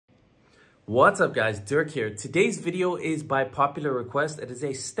What's up guys, Dirk here. Today's video is by popular request. It is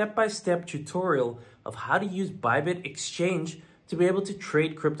a step-by-step tutorial of how to use Bybit Exchange to be able to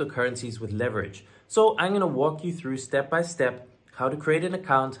trade cryptocurrencies with leverage. So I'm going to walk you through step-by-step how to create an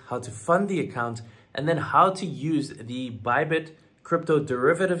account, how to fund the account, and then how to use the Bybit Crypto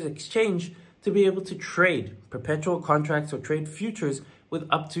Derivatives Exchange to be able to trade perpetual contracts or trade futures with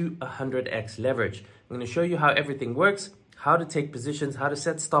up to 100x leverage. I'm going to show you how everything works, how to take positions, how to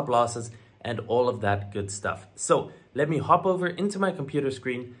set stop losses, and all of that good stuff. So let me hop over into my computer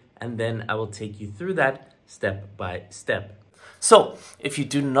screen and then I will take you through that step by step. So if you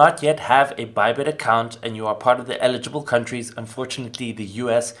do not yet have a Bybit account and you are part of the eligible countries, unfortunately the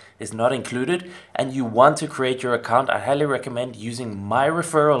US is not included, and you want to create your account, I highly recommend using my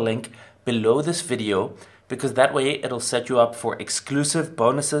referral link below this video, because that way it'll set you up for exclusive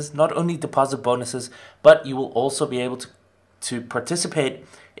bonuses, not only deposit bonuses, but you will also be able to participate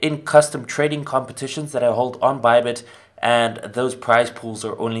in custom trading competitions that I hold on Bybit, and those prize pools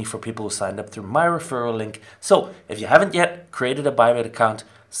are only for people who signed up through my referral link. So if you haven't yet created a Bybit account,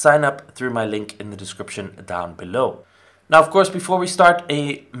 sign up through my link in the description down below. Now, of course, before we start,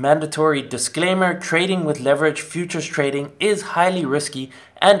 a mandatory disclaimer: trading with leverage futures trading is highly risky,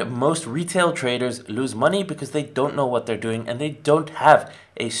 and most retail traders lose money because they don't know what they're doing and they don't have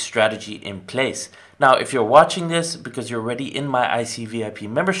a strategy in place. Now, if you're watching this because you're already in my ICVIP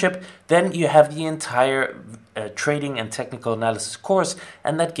membership, then you have the entire trading and technical analysis course,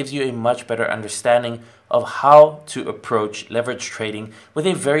 and that gives you a much better understanding of how to approach leverage trading with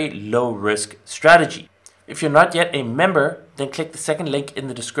a very low risk strategy. If you're not yet a member, then click the second link in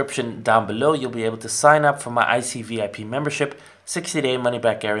the description down below. You'll be able to sign up for my ICVIP membership, 60-day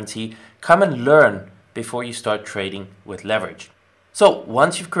money-back guarantee. Come and learn before you start trading with leverage. So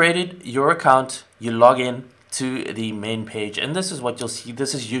once you've created your account, you log in to the main page, and this is what you'll see.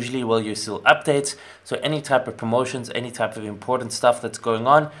 This is usually where you see updates. So any type of promotions, any type of important stuff that's going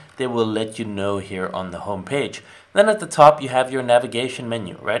on, they will let you know here on the home page. Then at the top, you have your navigation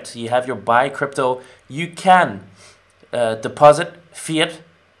menu, right? So you have your buy crypto. You can deposit fiat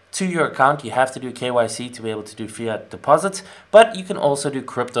to your account. You have to do KYC to be able to do fiat deposits, but you can also do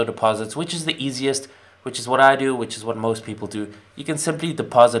crypto deposits, which is the easiest, which is what I do, which is what most people do. You can simply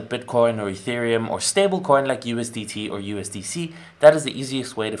deposit Bitcoin or Ethereum or stablecoin like USDT or USDC. That is the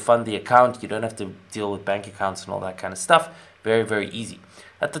easiest way to fund the account. You don't have to deal with bank accounts and all that kind of stuff. Very, very easy.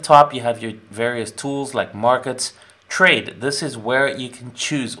 At the top, you have your various tools like markets, trade. This is where you can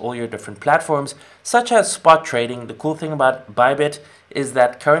choose all your different platforms, such as spot trading. The cool thing about Bybit is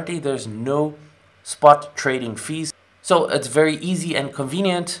that currently there's no spot trading fees. So it's very easy and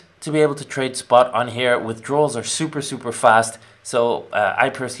convenient to be able to trade spot on here. Withdrawals are super fast. So I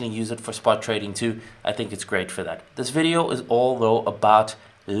personally use it for spot trading too. I think it's great for that. This video is all though about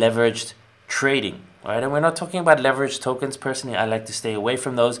leveraged trading. Right, and we're not talking about leveraged tokens. Personally, I like to stay away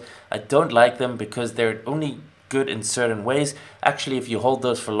from those. I don't like them because they're only good in certain ways. Actually, if you hold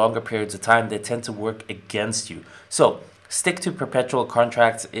those for longer periods of time, they tend to work against you. So stick to perpetual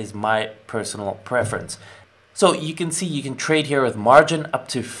contracts is my personal preference. So you can see you can trade here with margin up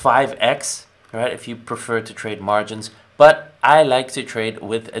to 5x, right, if you prefer to trade margins. But I like to trade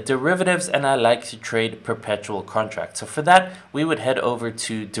with derivatives, and I like to trade perpetual contracts. So for that, we would head over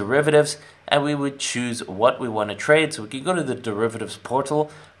to derivatives and we would choose what we want to trade. So we can go to the derivatives portal,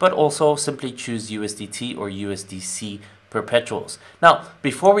 but also simply choose USDT or USDC perpetuals. Now,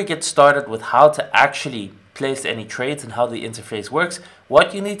 before we get started with how to actually place any trades and how the interface works,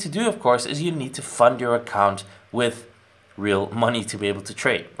 what you need to do, of course, is you need to fund your account with real money to be able to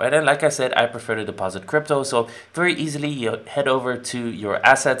trade, right? And like I said, I prefer to deposit crypto. So very easily you head over to your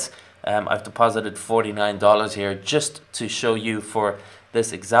assets. I've deposited $49 here just to show you for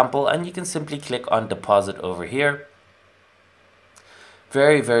this example, and you can simply click on deposit over here.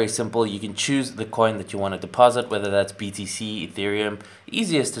 Very simple. You can choose the coin that you want to deposit, whether that's BTC, Ethereum.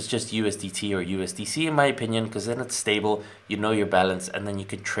 Easiest is just USDT or USDC in my opinion, because then it's stable, you know your balance, and then you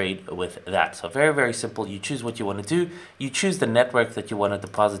can trade with that. So very simple. You choose what you want to do. You choose the network that you want to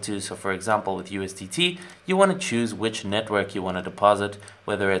deposit to. So for example, with USDT, you want to choose which network you want to deposit,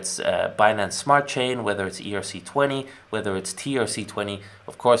 whether it's Binance Smart Chain, whether it's ERC20, whether it's TRC20.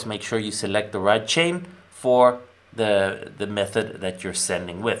 Of course, make sure you select the right chain for the method that you're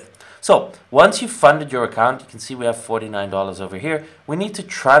sending with. So once you've funded your account, you can see we have $49 over here. We need to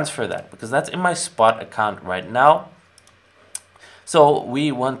transfer that because that's in my spot account right now. So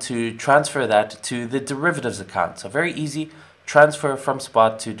we want to transfer that to the derivatives account. So very easy, transfer from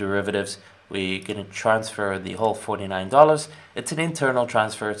spot to derivatives. We're going to transfer the whole $49. It's an internal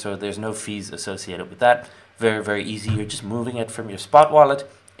transfer, so there's no fees associated with that. Very easy. You're just moving it from your spot wallet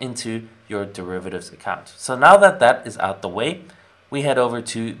into your derivatives account. So now that that is out the way, we head over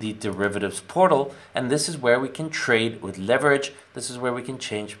to the derivatives portal, and this is where we can trade with leverage. This is where we can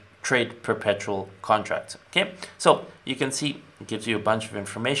trade perpetual contracts. Okay, so you can see it gives you a bunch of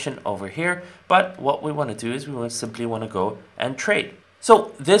information over here, but what we want to do is we simply want to go and trade.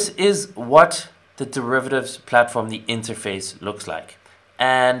 So this is what the derivatives platform, the interface, looks like,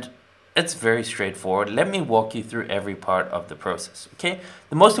 and it's very straightforward. Let me walk you through every part of the process. Okay,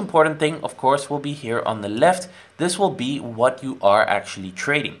 the most important thing, of course, will be here on the left. This will be what you are actually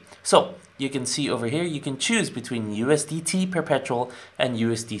trading. So you can see over here, you can choose between USDT perpetual and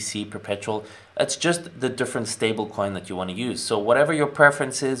USDC perpetual. It's just the different stable coin that you want to use. So whatever your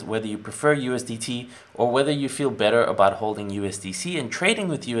preference is, whether you prefer USDT or whether you feel better about holding USDC and trading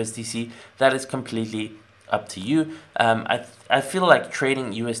with USDC, that is completely up to you. I feel like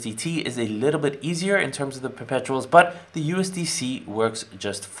trading USDT is a little bit easier in terms of the perpetuals, but the USDC works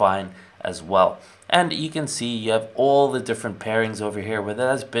just fine as well. And you can see you have all the different pairings over here, whether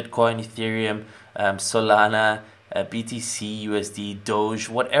that's Bitcoin, Ethereum, Solana, BTC, USD, Doge,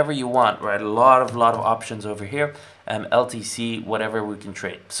 whatever you want, right? A lot of options over here. LTC, whatever we can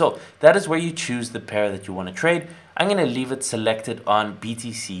trade. So that is where you choose the pair that you want to trade. I'm going to leave it selected on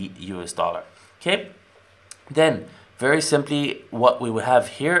BTC US dollar. Okay. Then, very simply, what we will have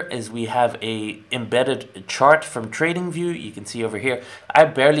here is we have a embedded chart from TradingView. You can see over here, I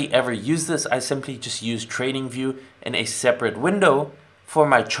barely ever use this. I simply just use TradingView in a separate window for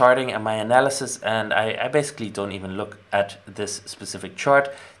my charting and my analysis, and I basically don't even look at this specific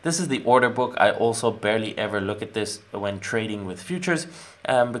chart. This is the order book. I also barely ever look at this when trading with futures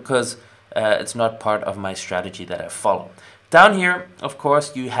because it's not part of my strategy that I follow. Down here, of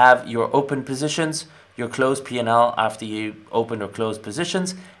course, you have your open positions, your closed P&L after you open or close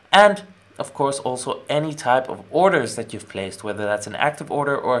positions, and of course also any type of orders that you've placed, whether that's an active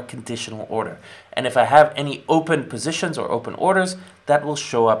order or a conditional order. And if I have any open positions or open orders, that will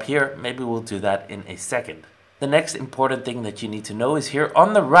show up here. Maybe we'll do that in a second. The next important thing that you need to know is here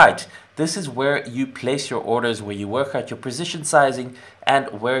on the right. This is where you place your orders, where you work out your position sizing,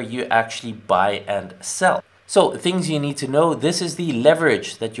 and where you actually buy and sell. So things you need to know, this is the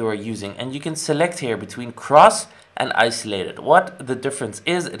leverage that you are using, and you can select here between cross and isolated. What the difference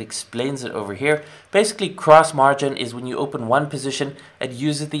is, it explains it over here. Basically, cross margin is when you open one position, it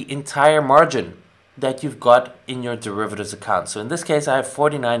uses the entire margin that you've got in your derivatives account. So in this case, I have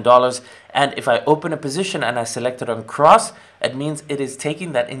 $49, and if I open a position and I select it on cross, it means it is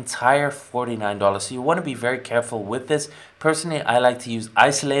taking that entire $49. So you want to be very careful with this. Personally, I like to use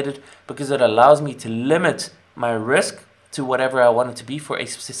isolated because it allows me to limit my risk to whatever I want it to be for a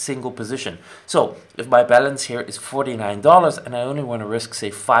single position. So if my balance here is $49 and I only want to risk, say,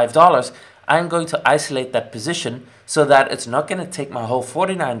 $5, I'm going to isolate that position so that it's not going to take my whole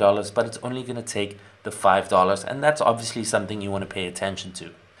 $49, but it's only going to take the $5. And that's obviously something you want to pay attention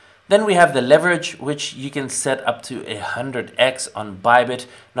to. Then we have the leverage, which you can set up to 100x on Bybit.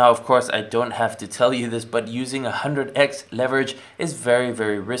 Now, of course, I don't have to tell you this, but using 100x leverage is very,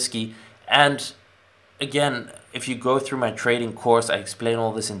 very risky. And again, if you go through my trading course, I explain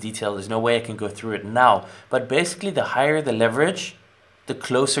all this in detail. There's no way I can go through it now. But basically, the higher the leverage, the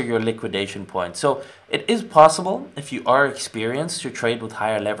closer your liquidation point. So it is possible, if you are experienced, to trade with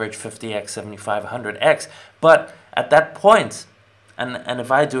higher leverage, 50x, 75, 100x. But at that point, and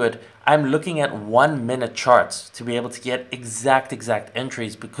if I do it, I'm looking at 1 minute charts to be able to get exact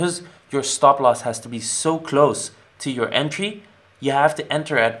entries, because your stop loss has to be so close to your entry. You have to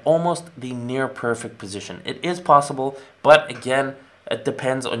enter at almost the near perfect position. It is possible, but again, it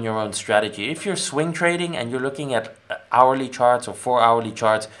depends on your own strategy. If you're swing trading and you're looking at hourly charts or 4-hourly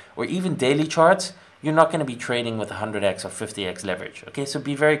charts or even daily charts, you're not going to be trading with 100x or 50x leverage. Okay, so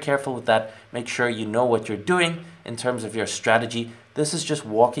be very careful with that. Make sure you know what you're doing in terms of your strategy. This is just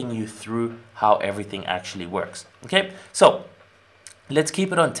walking you through how everything actually works. Okay, so let's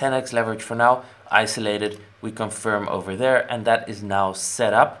keep it on 10x leverage for now. Isolated, we confirm over there, and that is now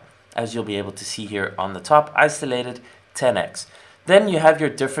set up, as you'll be able to see here on the top. Isolated, 10x. Then you have your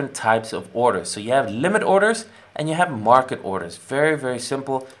different types of orders. So you have limit orders and you have market orders. Very, very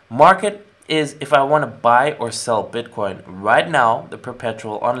simple. Market is if I want to buy or sell Bitcoin right now, the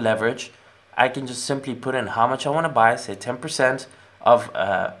perpetual on leverage, I can just simply put in how much I want to buy, say 10%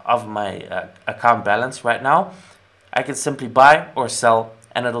 of my account balance right now. I can simply buy or sell,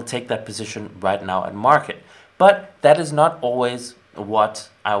 and it'll take that position right now at market. But that is not always what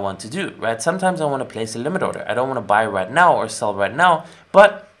I want to do, right? Sometimes I want to place a limit order. I don't want to buy right now or sell right now,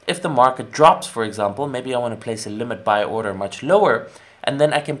 but if the market drops, for example, maybe I want to place a limit buy order much lower, and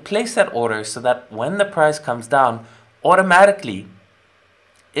then I can place that order so that when the price comes down, automatically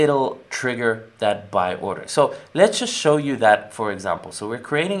it'll trigger that buy order. So let's just show you that, for example. So we're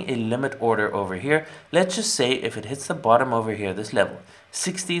creating a limit order over here. Let's just say if it hits the bottom over here, this level,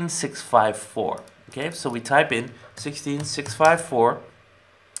 16,654. Okay, so we type in 16,654.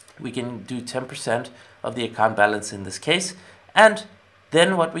 We can do 10% of the account balance in this case. And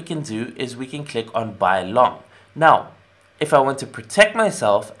then what we can do is we can click on buy long. Now, if I want to protect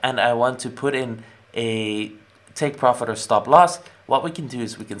myself and I want to put in a take profit or stop loss, what we can do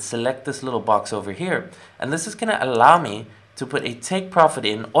is we can select this little box over here, and this is going to allow me to put a take profit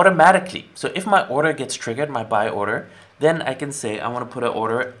in automatically. So if my order gets triggered, my buy order, then I can say I want to put an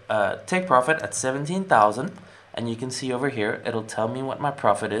order take profit at 17,000, and you can see over here it'll tell me what my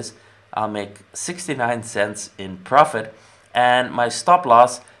profit is. I'll make 69 cents in profit, and my stop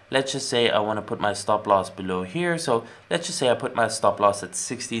loss, let's just say I want to put my stop loss below here. So let's just say I put my stop loss at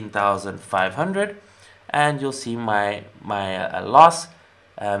 16,500. And you'll see my loss,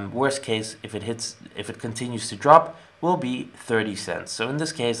 worst case, if it continues to drop, will be 30 cents. So in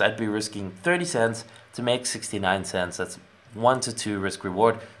this case, I'd be risking 30 cents to make 69 cents. That's 1 to 2 risk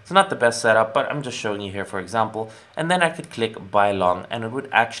reward. It's not the best setup, but I'm just showing you here for example. And then I could click buy long, and it would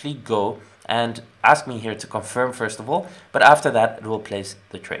actually go and ask me here to confirm first of all, but after that it will place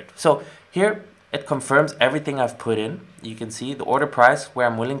the trade. So here it confirms everything I've put in. You can see the order price where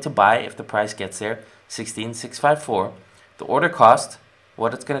I'm willing to buy if the price gets there, 16,654. The order cost,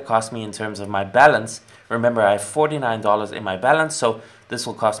 what it's going to cost me in terms of my balance. Remember, I have $49 in my balance, so this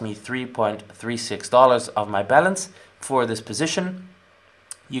will cost me $3.36 of my balance for this position.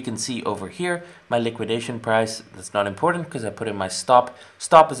 You can see over here my liquidation price. That's not important because I put in my stop.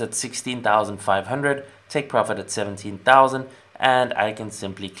 Stop is at 16,500. Take profit at 17,000, and I can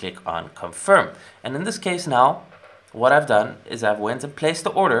simply click on confirm. And in this case now, what I've done is I've went and placed the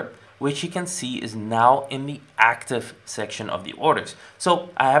order, which you can see is now in the active section of the orders. So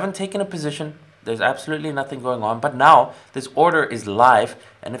I haven't taken a position. There's absolutely nothing going on, but now this order is live,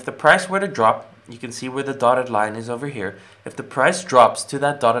 and if the price were to drop, you can see where the dotted line is over here. If the price drops to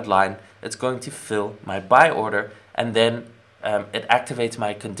that dotted line, it's going to fill my buy order, and then it activates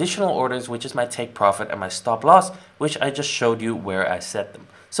my conditional orders, which is my take profit and my stop loss, which I just showed you where I set them.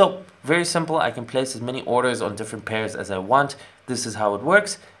 So very simple. I can place as many orders on different pairs as I want. This is how it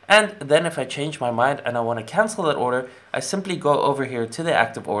works. And then if I change my mind and I want to cancel that order, I simply go over here to the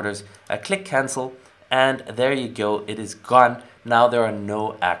active orders. I click cancel, and there you go. It is gone. Now there are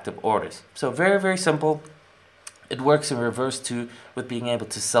no active orders. So very, very simple. It works in reverse too with being able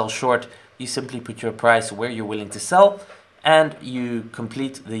to sell short. You simply put your price where you're willing to sell, and you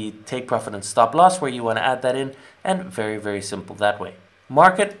complete the take profit and stop loss where you want to add that in, and very, very simple that way.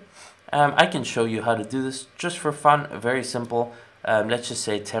 Market, I can show you how to do this just for fun. Very simple. Let's just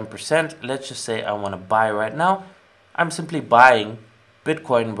say 10%. Let's just say I want to buy right now. I'm simply buying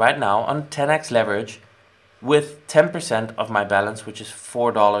Bitcoin right now on 10x leverage with 10% of my balance, which is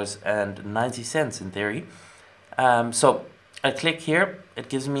 $4.90 in theory. So I click here. It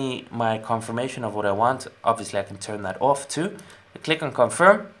gives me my confirmation of what I want. Obviously, I can turn that off too. I click on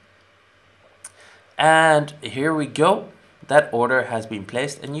confirm. And here we go. That order has been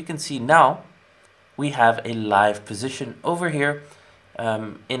placed. And you can see now we have a live position over here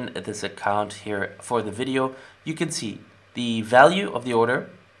in this account here for the video. You can see the value of the order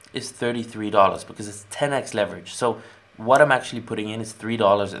is $33 because it's 10x leverage. So what I'm actually putting in is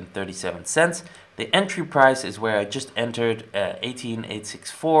 $3.37. The entry price is where I just entered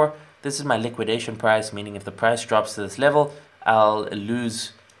 18,864. This is my liquidation price, meaning if the price drops to this level, I'll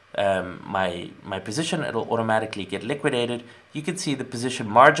lose my position. It'll automatically get liquidated. You can see the position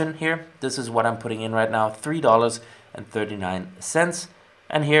margin here. This is what I'm putting in right now, $3.39.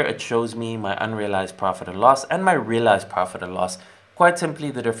 And here it shows me my unrealized profit and loss and my realized profit and loss. Quite simply,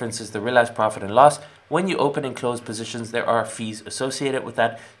 the difference is the realized profit and loss. When you open and close positions, there are fees associated with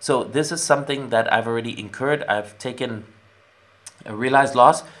that. So this is something that I've already incurred. I've taken a realized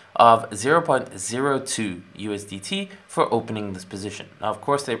loss of 0.02 USDT for opening this position. Now, of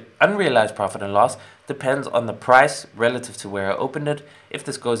course, the unrealized profit and loss depends on the price relative to where I opened it. If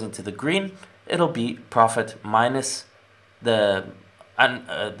this goes into the green, it'll be profit minus the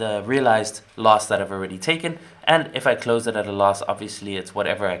realized loss that I've already taken. And if I close it at a loss, obviously it's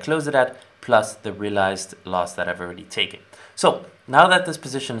whatever I close it at plus the realized loss that I've already taken. So now that this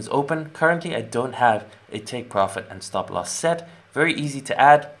position is open, currently I don't have a take profit and stop loss set. Very easy to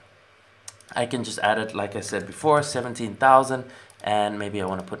add. I can just add it, like I said before, 17,000, and maybe I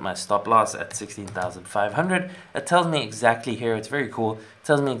want to put my stop loss at 16,500. It tells me exactly here, it's very cool, it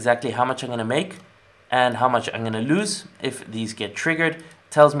tells me exactly how much I'm going to make and how much I'm going to lose if these get triggered.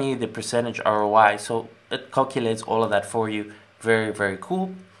 It tells me the percentage ROI, so it calculates all of that for you. Very, very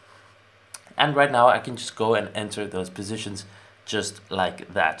cool. And right now I can just go and enter those positions just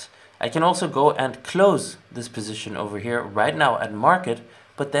like that. I can also go and close this position over here right now at market,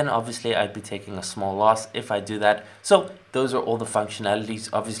 but then obviously I'd be taking a small loss if I do that. So those are all the functionalities.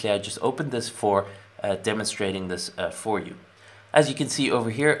 Obviously I just opened this for demonstrating this for you. As you can see over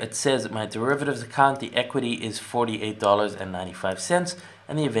here, it says my derivatives account, the equity is $48.95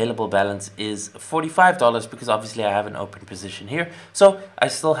 and the available balance is $45 because obviously I have an open position here. So I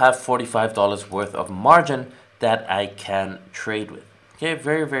still have $45 worth of margin that I can trade with. Okay,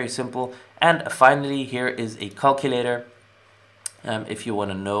 very, very simple. And finally, here is a calculator. If you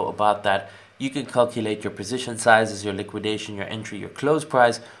want to know about that, you can calculate your position sizes, your liquidation, your entry, your close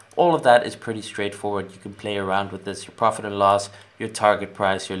price. All of that is pretty straightforward. You can play around with this, your profit and loss, your target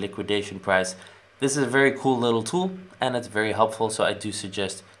price, your liquidation price. This is a very cool little tool and it's very helpful, so I do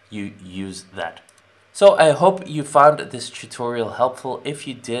suggest you use that. So I hope you found this tutorial helpful. If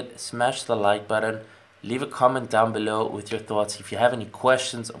you did, smash the like button, leave a comment down below with your thoughts. If you have any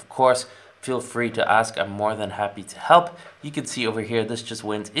questions, of course, feel free to ask. I'm more than happy to help. You can see over here, this just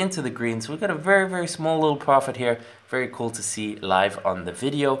went into the green. So we got a very, very small little profit here. Very cool to see live on the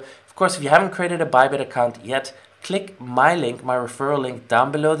video. Of course, if you haven't created a Bybit account yet, click my link, my referral link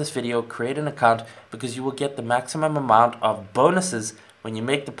down below this video, create an account because you will get the maximum amount of bonuses when you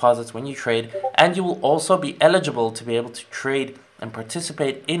make deposits, when you trade, and you will also be eligible to be able to trade and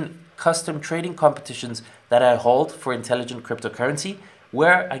participate in custom trading competitions that I hold for intelligent cryptocurrency,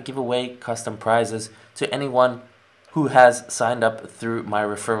 where I give away custom prizes to anyone who has signed up through my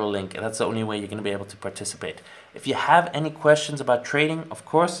referral link. And that's the only way you're going to be able to participate. If you have any questions about trading, of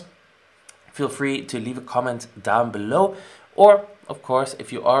course, feel free to leave a comment down below. Or, of course,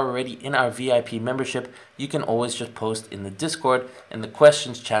 if you are already in our VIP membership, you can always just post in the Discord, in the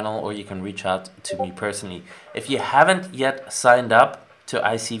questions channel, or you can reach out to me personally. If you haven't yet signed up to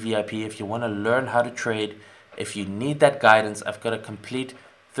ICVIP, if you want to learn how to trade, if you need that guidance, I've got a complete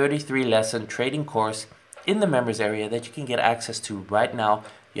 33 lesson trading course in the members area that you can get access to right now.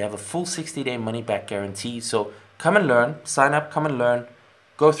 You have a full 60-day money back guarantee. So come and learn, sign up, come and learn,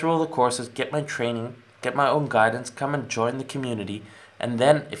 go through all the courses, get my training, get my own guidance, come and join the community. And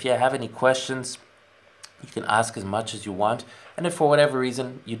then if you have any questions, you can ask as much as you want. And if for whatever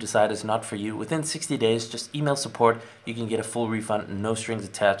reason you decide it's not for you, within 60 days, just email support. You can get a full refund, no strings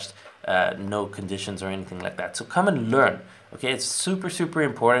attached, no conditions or anything like that. So come and learn. Okay, it's super, super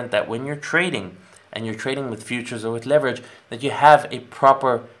important that when you're trading and you're trading with futures or with leverage, that you have a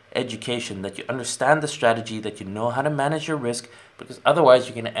proper education, that you understand the strategy, that you know how to manage your risk, because otherwise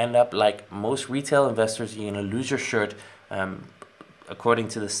you're going to end up like most retail investors. You're going to lose your shirt. According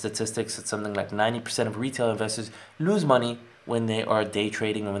to the statistics, it's something like 90% of retail investors lose money when they are day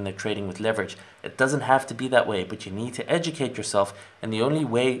trading or when they're trading with leverage. It doesn't have to be that way, but you need to educate yourself. And the only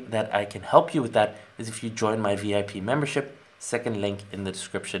way that I can help you with that is if you join my VIP membership. Second link in the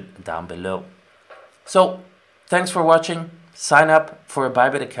description down below. So thanks for watching. Sign up for a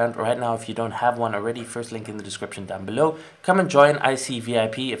Bybit account right now if you don't have one already. First link in the description down below. Come and join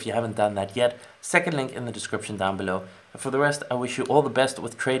ICVIP if you haven't done that yet. Second link in the description down below. And for the rest, I wish you all the best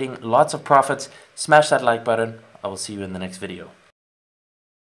with trading. Lots of profits. Smash that like button. I will see you in the next video.